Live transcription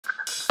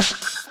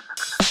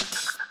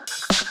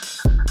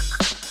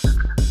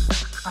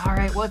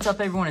right, what's up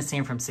everyone? It's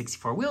Sam from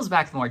 64 Wheels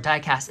back with more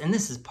diecast, and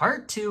this is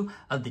part 2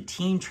 of the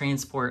Team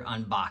Transport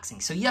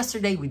unboxing. So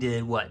yesterday we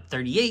did what,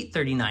 38,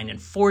 39,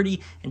 and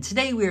 40, and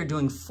today we are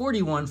doing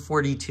 41,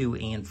 42,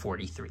 and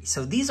 43.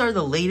 So these are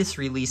the latest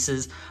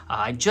releases.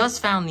 I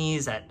just found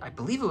these at, I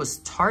believe it was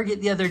Target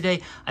the other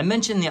day. I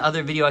mentioned in the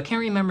other video, I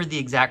can't remember the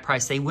exact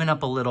price, they went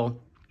up a little.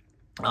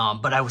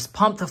 But I was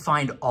pumped to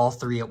find all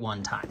three at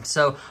one time.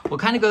 So we'll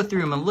kind of go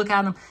through them and look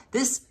at them.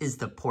 This is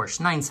the Porsche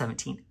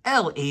 917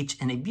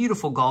 LH in a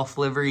beautiful Golf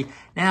livery.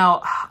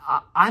 Now,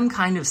 I'm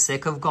kind of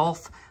sick of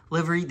Golf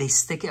livery. They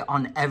stick it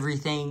on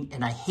everything,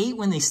 and I hate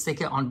when they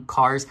stick it on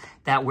cars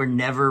that were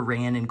never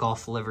ran in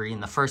Golf livery in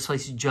the first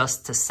place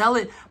just to sell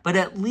it. But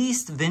at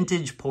least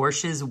vintage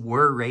Porsches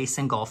were raced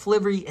in Golf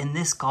livery, and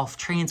this Golf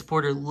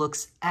Transporter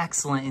looks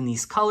excellent in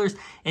these colors,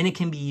 and it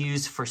can be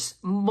used for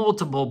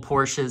multiple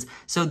Porsches.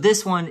 So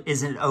this one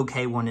is an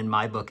okay one in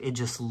my book. It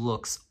just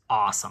looks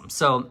awesome.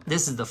 So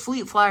this is the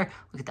Fleet Flyer.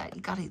 Look at that.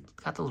 You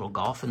got the little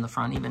Golf in the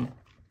front even.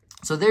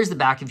 So there's the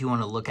back if you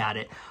want to look at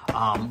it,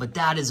 but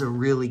that is a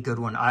really good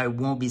one. I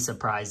won't be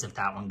surprised if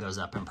that one goes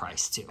up in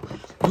price too.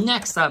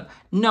 Next up,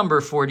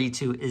 number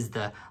 42 is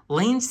the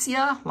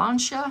Lancia,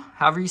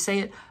 however you say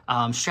it,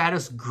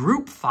 Stratos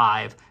Group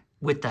 5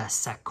 with the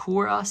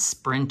Sakura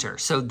Sprinter.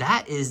 So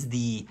that is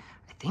the,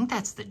 I think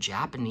that's the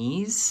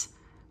Japanese,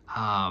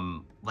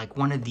 like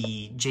one of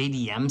the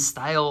JDM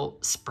style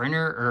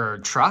Sprinter or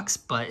trucks,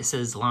 but it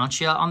says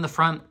Lancia on the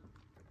front.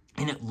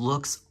 And it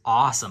looks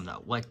awesome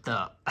though. Like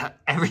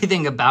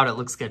everything about it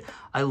looks good.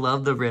 I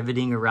love the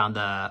riveting around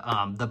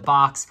the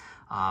box,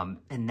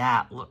 and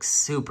that looks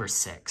super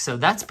sick. So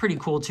that's pretty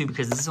cool too,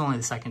 because this is only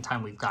the second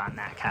time we've gotten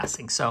that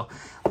casting. So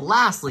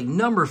lastly,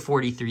 number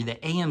 43, the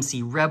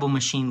AMC Rebel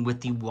Machine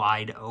with the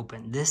wide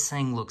open. This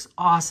thing looks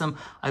awesome.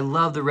 I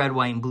love the red,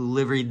 white, and blue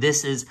livery.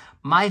 This is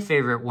my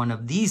favorite one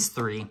of these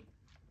three.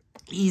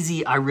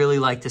 Easy. I really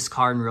like this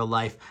car in real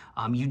life.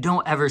 You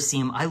don't ever see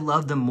them. I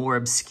love the more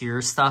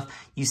obscure stuff.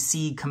 You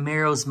see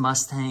Camaros,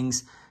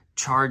 Mustangs,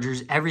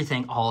 Chargers,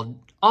 everything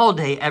all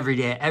day, every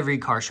day, at every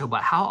car show.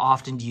 But how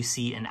often do you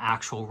see an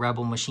actual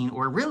Rebel Machine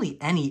or really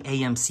any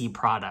AMC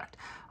product?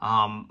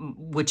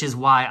 Which is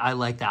why I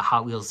like that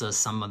Hot Wheels does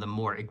some of the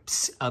more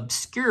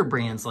obscure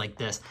brands like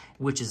this,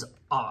 which is,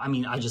 I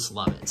mean, I just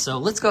love it. So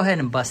let's go ahead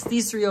and bust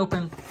these three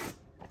open.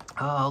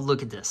 Oh,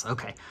 look at this.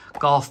 Okay,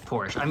 Golf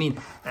Porsche. I mean,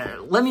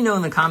 let me know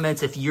in the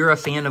comments if you're a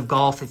fan of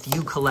Golf, if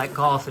you collect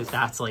Golf, if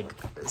that's like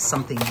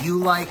something you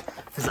like,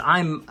 because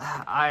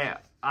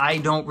I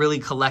don't really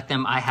collect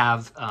them. I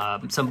have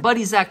some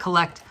buddies that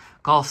collect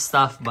Golf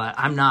stuff, but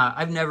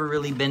I've never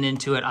really been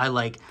into it. I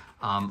like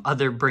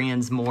other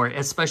brands more,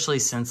 especially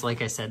since,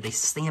 like I said, they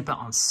stamp it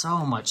on so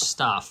much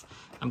stuff.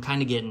 I'm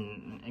kind of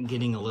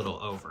getting a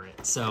little over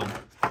it. So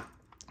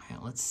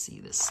let's see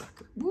this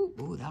sucker. Ooh,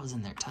 ooh, that was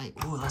in there tight.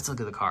 Ooh, let's look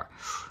at the car.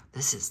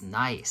 This is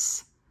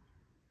nice.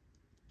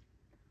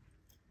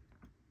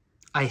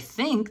 I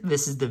think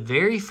this is the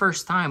very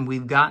first time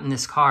we've gotten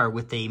this car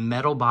with a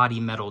metal body,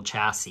 metal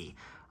chassis,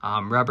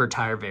 rubber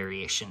tire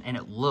variation, and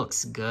it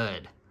looks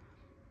good.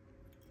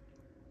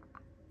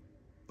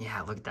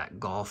 Yeah, look at that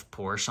Golf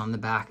Porsche on the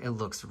back. It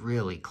looks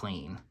really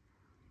clean.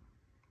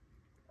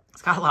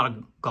 It's got a lot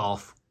of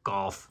Golf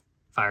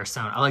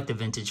Firestone. I like the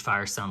vintage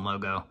Firestone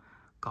logo.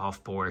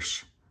 Golf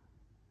Porsche.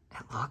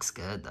 It looks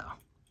good though.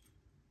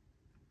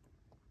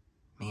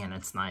 Man,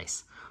 it's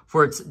nice.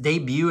 For its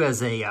debut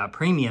as a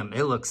premium,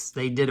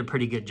 they did a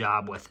pretty good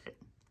job with it.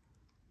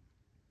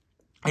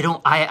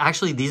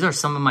 Actually, these are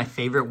some of my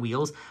favorite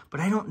wheels, but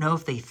I don't know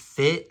if they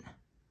fit.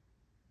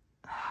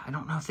 I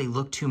don't know if they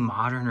look too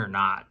modern or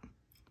not.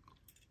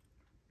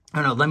 I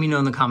don't know. Let me know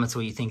in the comments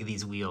what you think of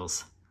these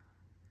wheels.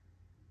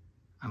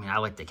 I mean, I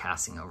like the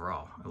casting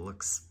overall.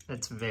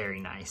 It's very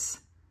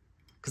nice.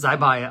 Because I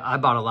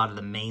bought a lot of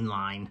the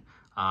mainline,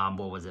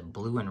 what was it,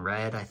 blue and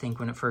red, I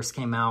think, when it first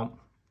came out.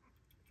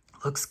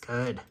 Looks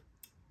good.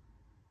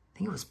 I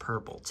think it was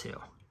purple, too.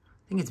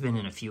 I think it's been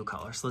in a few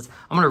colors.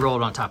 I'm going to roll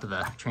it on top of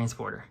the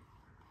Transporter.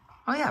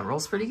 Oh, yeah, it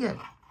rolls pretty good.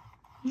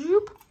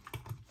 Zoop.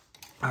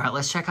 All right,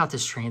 let's check out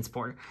this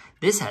Transporter.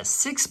 This has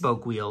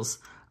 6-spoke wheels,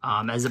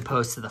 as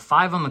opposed to the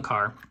 5 on the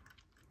car.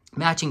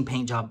 Matching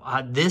paint job.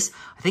 I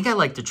think I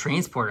like the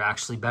Transporter,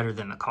 actually, better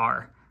than the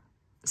car.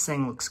 This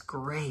thing looks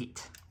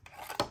great.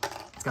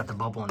 It's got the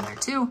bubble in there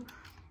too.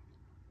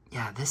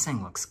 Yeah, this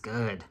thing looks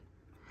good.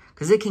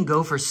 Because it can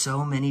go for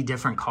so many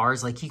different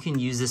cars. Like you can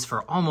use this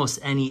for almost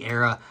any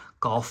era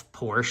Golf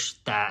Porsche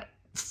that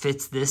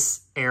fits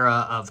this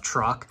era of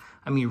truck.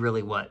 I mean,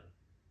 really what,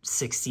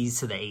 60s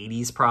to the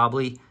 80s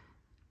probably.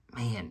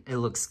 Man, it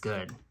looks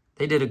good.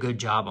 They did a good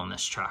job on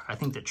this truck. I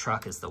think the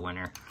truck is the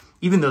winner.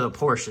 Even though the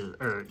Porsche,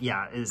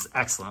 is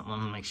excellent. Let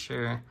me make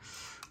sure.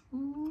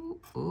 Ooh,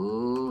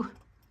 ooh.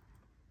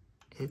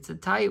 It's a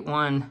tight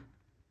one.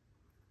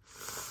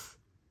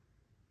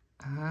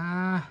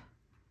 I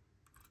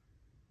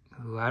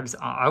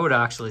would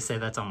actually say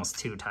that's almost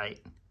too tight.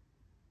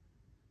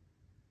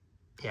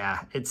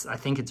 Yeah, I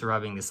think it's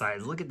rubbing the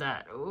sides. Look at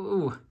that.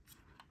 Ooh,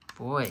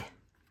 boy.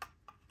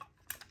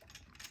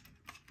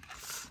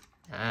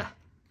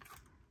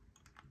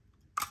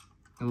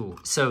 Ooh,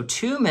 so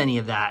too many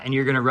of that, and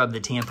you're gonna rub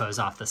the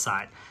tampos off the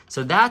side.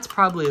 So that's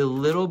probably a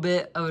little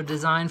bit of a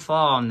design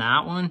flaw on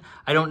that one.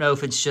 I don't know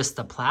if it's just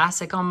the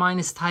plastic on mine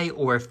is tight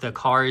or if the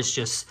car is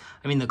just,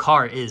 I mean, the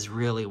car is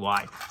really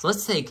wide. So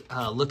let's take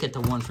a look at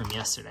the one from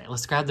yesterday.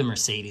 Let's grab the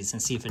Mercedes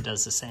and see if it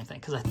does the same thing,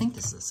 because I think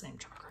this is the same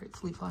truck, right?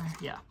 Fleet Flyer?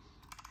 Yeah.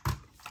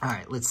 All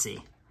right, let's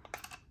see.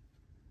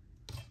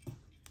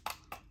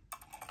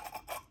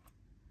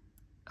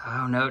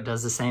 Oh no, it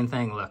does the same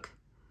thing, look.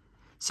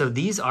 So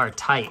these are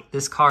tight.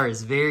 This car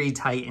is very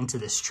tight into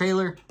this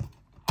trailer,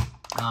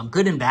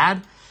 good and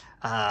bad.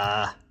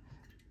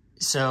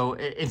 So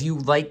if you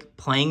like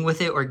playing with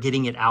it or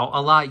getting it out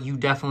a lot, you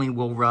definitely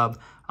will rub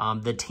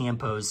the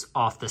tampos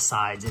off the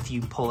sides if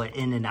you pull it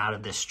in and out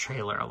of this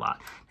trailer a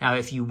lot. Now,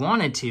 if you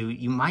wanted to,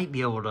 you might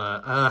be able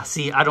to,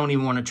 see, I don't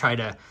even want to try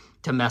to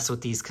mess with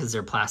these because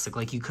they're plastic.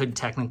 Like you could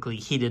technically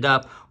heat it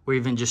up or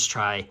even just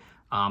try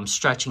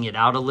stretching it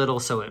out a little,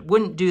 so it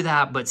wouldn't do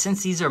that. But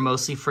since these are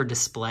mostly for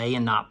display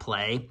and not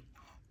play,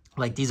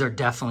 like these are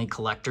definitely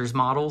collector's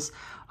models,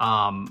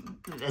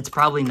 it's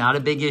probably not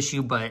a big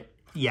issue, but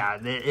yeah,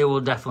 it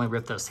will definitely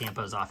rip those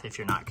tampos off if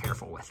you're not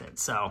careful with it.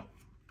 So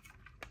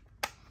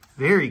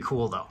very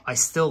cool though. I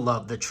still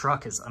love the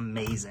truck, is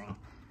amazing.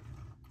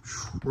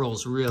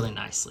 Rolls really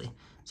nicely.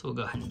 So we'll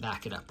go ahead and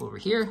back it up over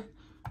here.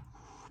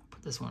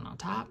 Put this one on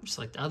top, just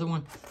like the other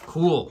one.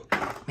 Cool.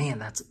 Man,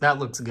 that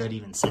looks good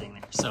even sitting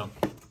there. So,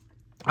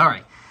 all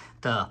right.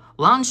 The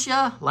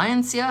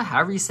Lancia,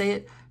 however you say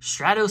it,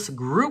 Stratos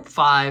Group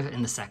 5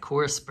 and the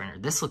Sakura Sprinter.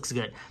 This looks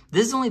good.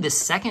 This is only the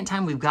second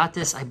time we've got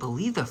this. I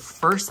believe the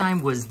first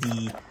time was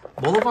the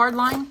Boulevard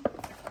line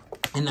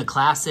in the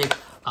classic,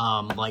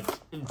 like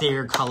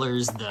their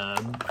colors, the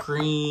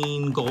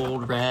green,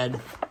 gold, red.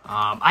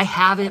 I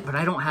have it, but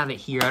I don't have it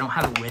here. I don't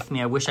have it with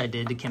me. I wish I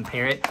did to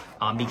compare it,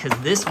 because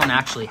this one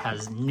actually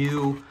has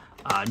new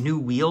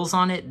wheels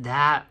on it.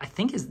 That I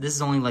think this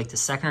is only like the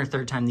second or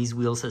third time these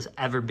wheels has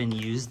ever been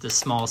used, the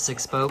small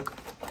 6-spoke.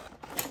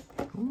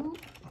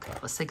 Okay,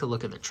 let's take a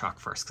look at the truck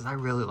first, because I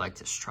really like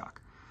this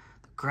truck.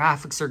 The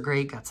graphics are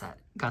great.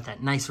 Got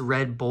that nice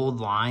red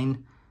bold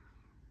line.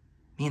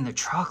 Man, the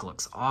truck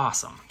looks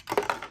awesome.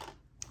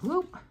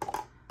 Whoop.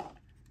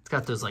 It's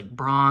got those like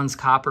bronze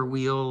copper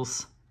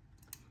wheels.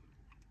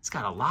 It's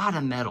got a lot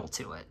of metal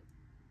to it.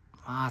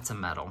 Lots of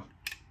metal.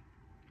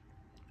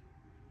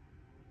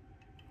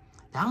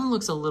 That one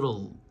looks a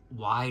little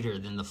wider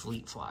than the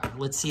Fleet Flyer.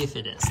 Let's see if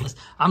it is.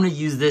 I'm gonna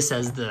use this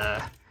as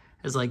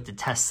like the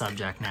test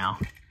subject now.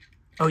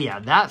 Oh yeah,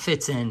 that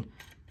fits in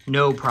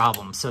no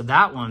problem. So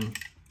that one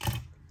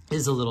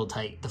is a little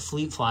tight. The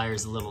Fleet Flyer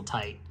is a little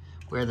tight,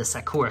 where the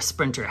Sakura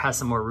Sprinter has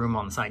some more room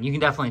on the side. You can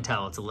definitely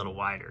tell it's a little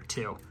wider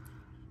too.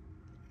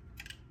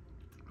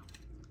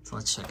 So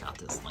let's check out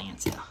this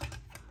Lancia.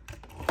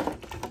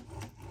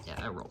 Yeah,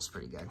 that rolls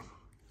pretty good.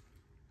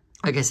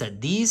 Like I said,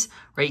 these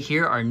right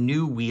here are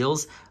new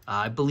wheels.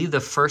 I believe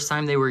the first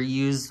time they were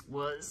used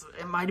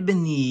it might have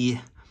been the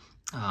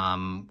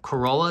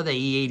Corolla, the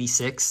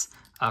E86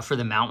 for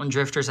the mountain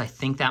drifters. I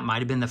think that might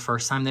have been the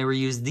first time they were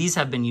used. These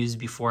have been used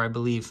before, I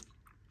believe,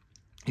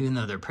 even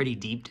though they're pretty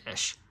deep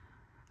dish.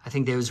 I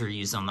think those were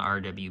used on the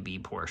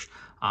RWB Porsche,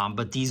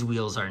 but these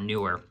wheels are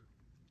newer.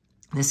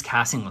 This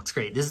casting looks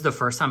great. This is the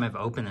first time I've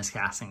opened this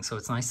casting, so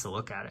it's nice to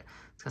look at it.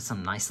 It's got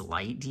some nice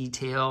light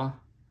detail.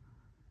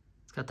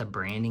 It's got the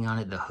branding on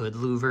it, the hood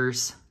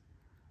louvers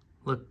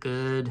look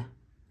good.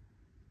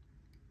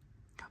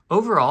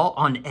 Overall,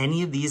 on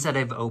any of these that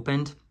I've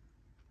opened,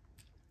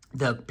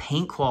 the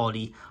paint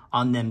quality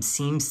on them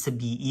seems to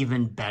be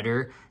even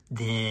better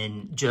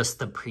than just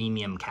the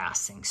premium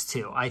castings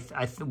too.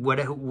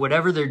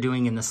 Whatever they're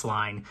doing in this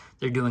line,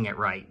 they're doing it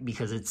right,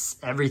 because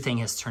everything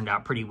has turned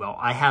out pretty well.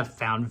 I have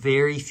found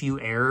very few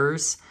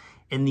errors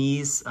in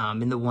these,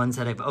 in the ones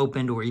that I've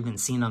opened or even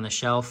seen on the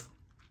shelf.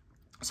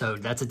 So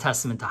that's a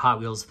testament to Hot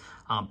Wheels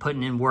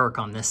putting in work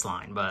on this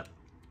line. But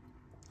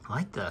I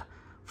like the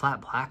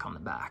flat black on the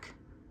back.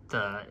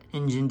 The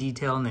engine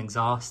detail and the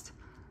exhaust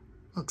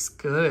looks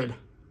good.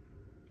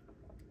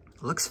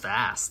 Looks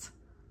fast.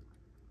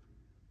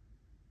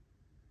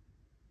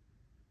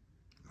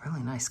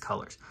 Really nice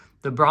colors.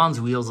 The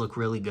bronze wheels look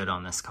really good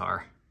on this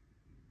car.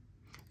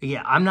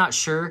 Yeah, I'm not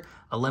sure.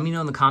 Let me know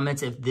in the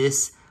comments if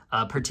this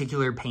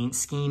particular paint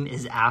scheme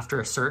is after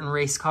a certain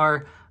race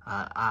car.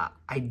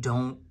 I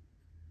don't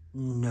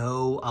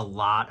know a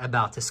lot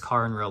about this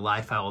car in real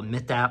life, I will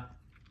admit that.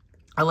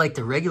 I like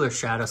the regular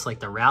Stratos, like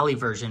the rally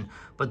version,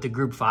 but the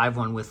Group 5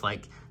 one with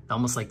like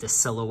almost like the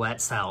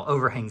silhouette style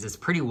overhangs is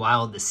pretty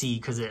wild to see,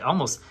 because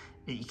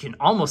you can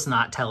almost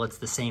not tell it's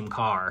the same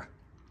car.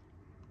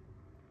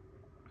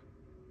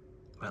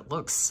 But it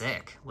looks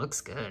sick.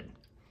 Looks good.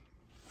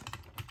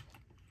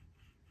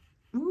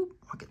 Ooh,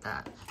 look at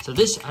that. So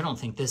this, I don't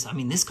think this, I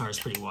mean, this car is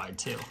pretty wide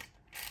too.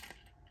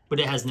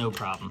 But it has no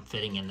problem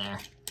fitting in there.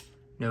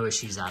 No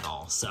issues at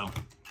all. So,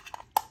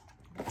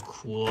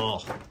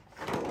 cool.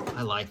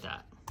 I like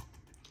that.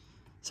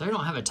 So I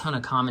don't have a ton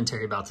of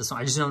commentary about this one.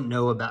 I just don't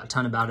know a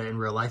ton about it in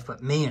real life.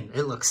 But man,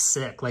 it looks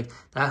sick. Like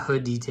that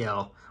hood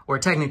detail, or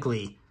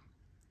technically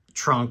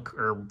trunk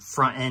or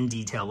front end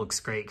detail looks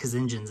great because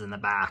engine's in the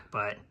back,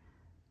 but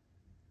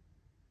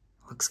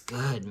looks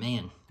good,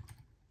 man.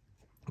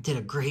 Did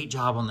a great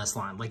job on this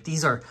line. Like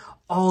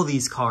all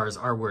these cars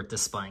are worth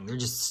displaying. They're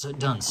just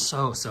done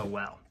so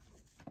well.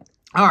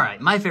 All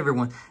right, my favorite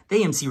one,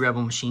 the AMC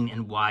Rebel Machine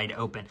in wide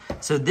open.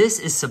 So this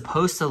is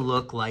supposed to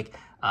look like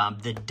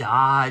the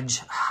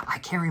Dodge, I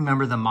can't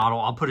remember the model.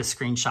 I'll put a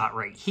screenshot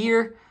right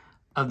here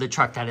of the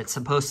truck that it's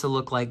supposed to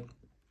look like,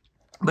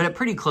 but it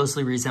pretty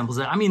closely resembles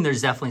it. I mean,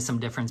 there's definitely some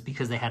difference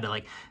because they had to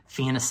like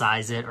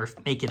fantasize it or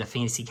make it a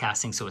fantasy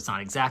casting so it's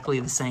not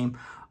exactly the same,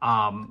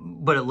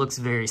 but it looks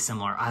very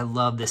similar. I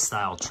love this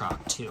style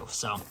truck too.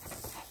 So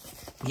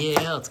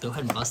yeah, let's go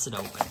ahead and bust it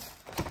open.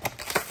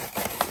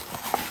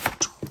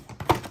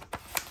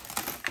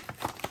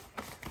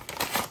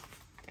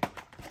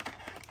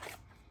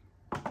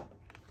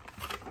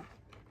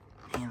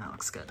 Man, that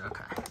looks good,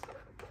 okay.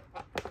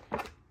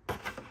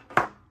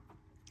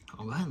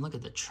 I'll go ahead and look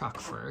at the truck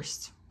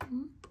first.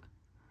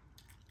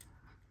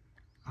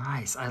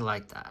 Nice, I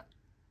like that.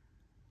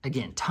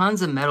 Again,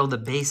 tons of metal. The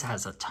base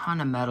has a ton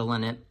of metal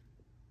in it.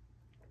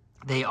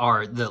 They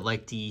are I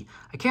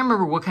can't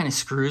remember what kind of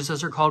screws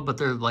those are called, but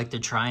they're like the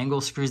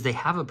triangle screws. They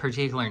have a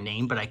particular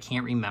name, but I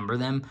can't remember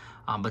them.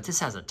 But this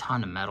has a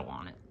ton of metal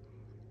on it.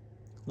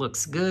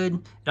 Looks good.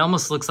 It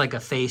almost looks like a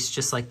face,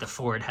 just like the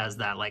Ford has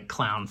that like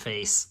clown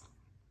face.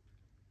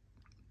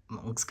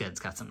 Looks good. It's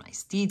got some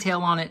nice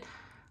detail on it.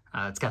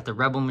 It's got the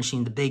Rebel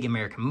Machine, the big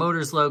American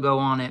Motors logo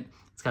on it.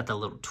 It's got the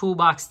little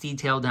toolbox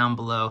detail down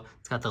below.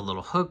 It's got the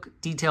little hook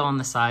detail on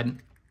the side.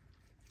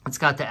 It's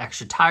got the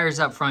extra tires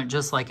up front,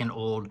 just like an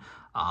old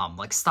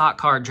like stock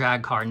car,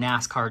 drag car,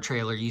 NASCAR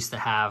trailer used to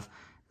have.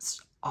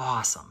 It's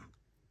awesome.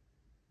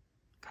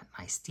 Got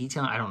nice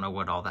detail. I don't know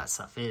what all that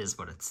stuff is,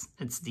 but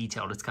it's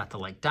detailed. It's got the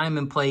like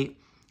diamond plate.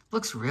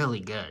 Looks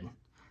really good.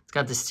 It's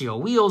got the steel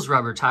wheels,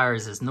 rubber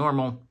tires as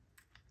normal.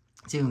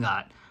 It's even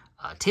got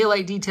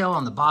taillight detail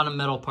on the bottom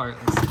metal part.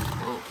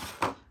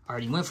 Whoa,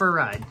 already went for a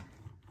ride.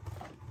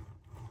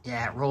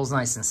 Yeah, it rolls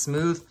nice and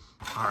smooth.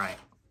 All right,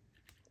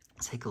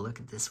 let's take a look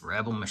at this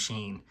Rebel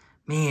Machine.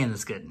 Man,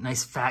 that's good.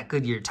 Nice fat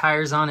Goodyear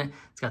tires on it.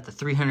 It's got the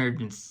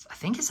 300, I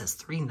think it says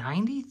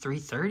 390,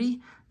 330.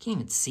 I can't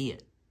even see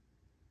it.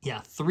 Yeah,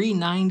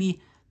 390,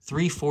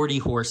 340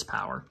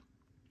 horsepower.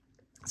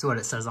 That's what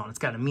it says on it. It's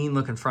got a mean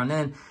looking front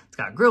end. It's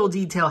got grille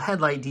detail,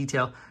 headlight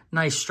detail,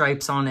 nice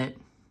stripes on it.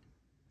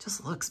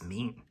 Just looks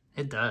mean.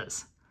 It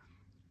does.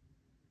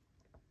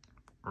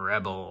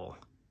 Rebel.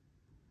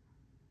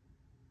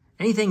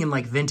 Anything in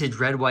like vintage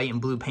red, white,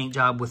 and blue paint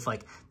job with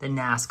like the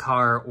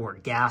NASCAR or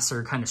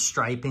Gasser kind of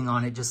striping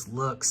on it just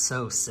looks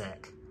so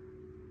sick.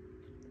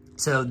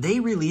 So they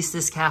released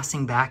this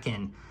casting back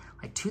in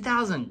like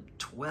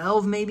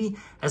 2012 maybe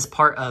as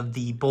part of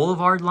the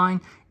Boulevard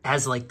line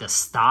as like the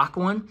stock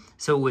one.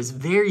 So it was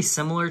very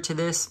similar to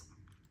this.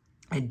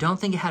 I don't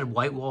think it had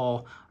white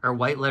wall or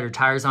white letter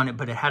tires on it,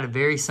 but it had a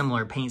very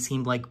similar paint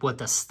scheme like what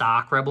the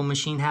stock Rebel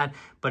Machine had,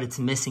 but it's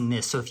missing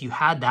this. So if you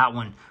had that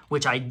one,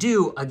 which I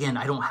do, again,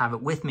 I don't have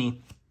it with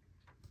me,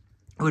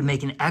 it would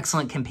make an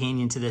excellent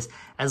companion to this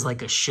as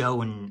like a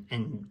show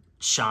and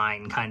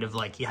shine, kind of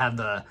like you have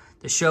the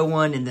show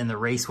one and then the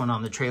race one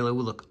on the trailer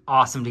would look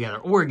awesome together.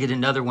 Or get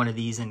another one of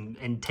these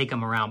and take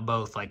them around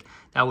both. Like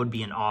that would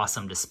be an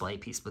awesome display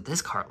piece, but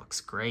this car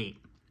looks great.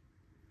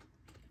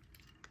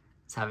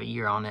 Let's have a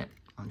year on it.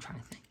 I'm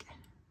trying to think.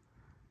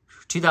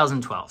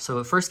 2012. So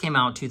it first came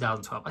out in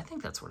 2012. I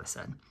think that's what I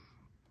said.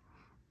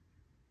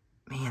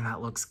 Man,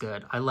 that looks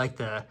good. I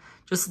like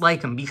just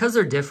like them because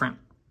they're different.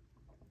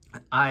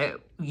 I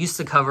used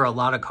to cover a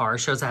lot of car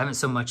shows. I haven't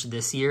so much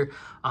this year,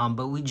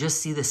 but we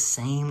just see the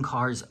same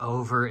cars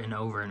over and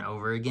over and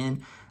over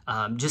again.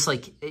 Just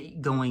like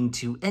going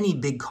to any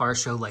big car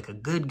show like a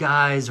Good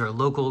Guys or a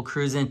local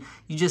cruising,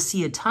 you just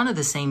see a ton of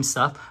the same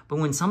stuff. But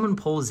when someone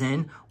pulls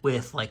in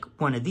with like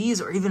one of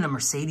these or even a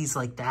Mercedes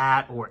like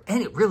that or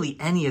really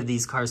any of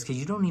these cars, because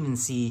you don't even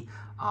see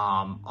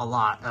a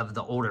lot of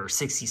the older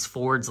 60s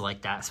Fords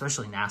like that,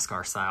 especially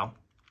NASCAR style.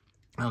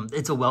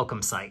 It's a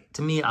welcome sight.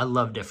 To me, I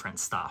love different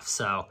stuff.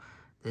 So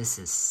this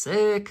is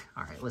sick.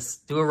 All right, let's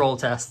do a roll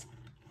test.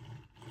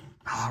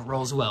 Oh, it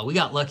rolls well. We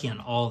got lucky on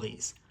all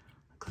these.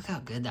 Look how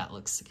good that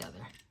looks together.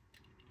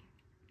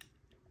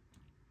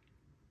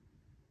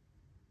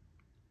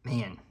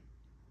 Man.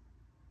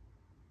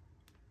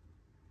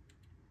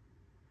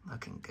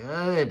 Looking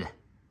good.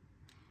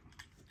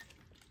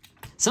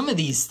 Some of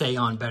these stay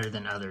on better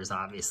than others,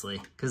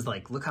 obviously. Because,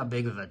 like, look how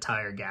big of a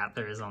tire gap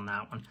there is on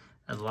that one.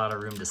 There's a lot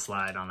of room to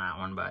slide on that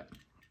one, but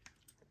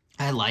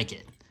I like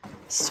it.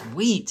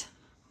 Sweet.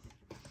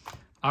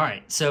 All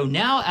right, so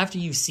now after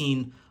you've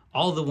seen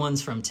all the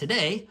ones from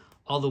today,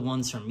 all the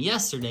ones from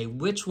yesterday,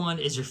 which one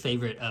is your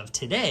favorite of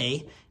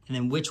today? And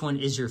then which one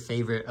is your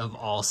favorite of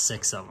all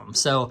 6 of them?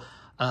 So,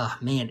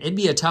 man, it'd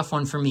be a tough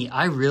one for me.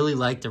 I really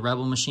like the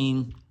Rebel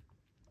Machine.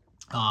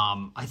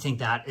 I think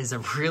that is a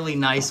really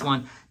nice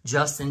one,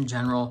 just in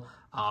general.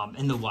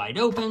 In the wide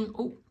open,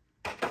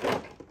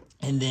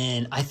 And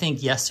then I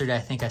think yesterday, I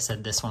think I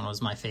said this one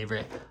was my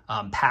favorite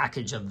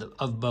package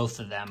of both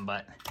of them.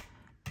 But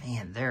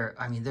man,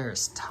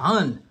 there's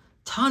ton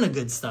of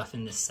good stuff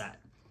in this set.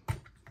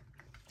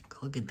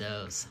 Look at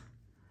those.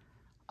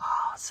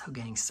 Oh, so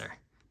gangster.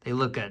 They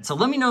look good. So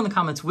let me know in the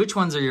comments which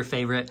ones are your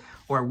favorite,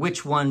 or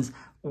which ones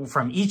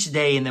from each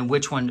day, and then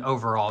which one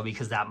overall,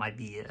 because that might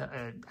be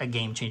a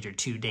game changer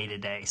too, day to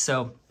day.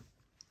 So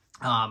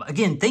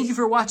again, thank you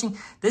for watching.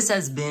 This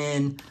has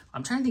been,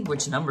 I'm trying to think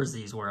which numbers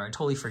these were. I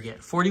totally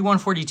forget. 41,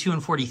 42,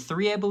 and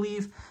 43, I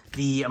believe.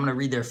 I'm going to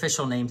read their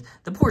official names.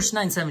 The Porsche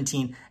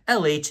 917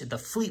 LH, the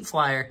Fleet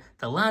Flyer,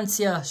 the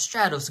Lancia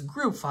Stratos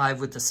Group 5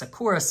 with the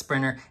Sakura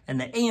Sprinter, and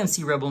the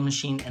AMC Rebel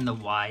Machine and the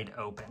Wide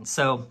Open.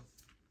 So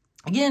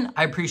again,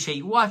 I appreciate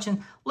you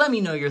watching. Let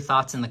me know your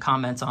thoughts in the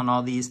comments on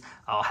all these.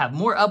 I'll have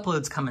more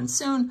uploads coming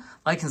soon.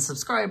 Like and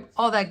subscribe,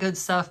 all that good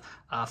stuff.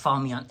 Follow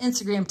me on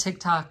Instagram,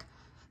 TikTok,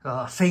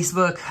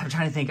 Facebook. I'm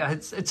trying to think.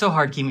 It's so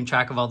hard keeping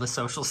track of all the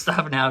social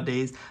stuff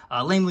nowadays.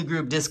 Lamely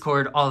Group,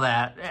 Discord, all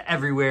that,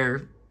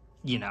 everywhere.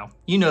 You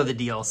know the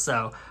deal.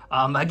 So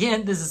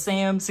again, this is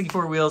Sam,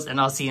 64 Wheels,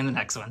 and I'll see you in the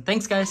next one.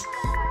 Thanks, guys.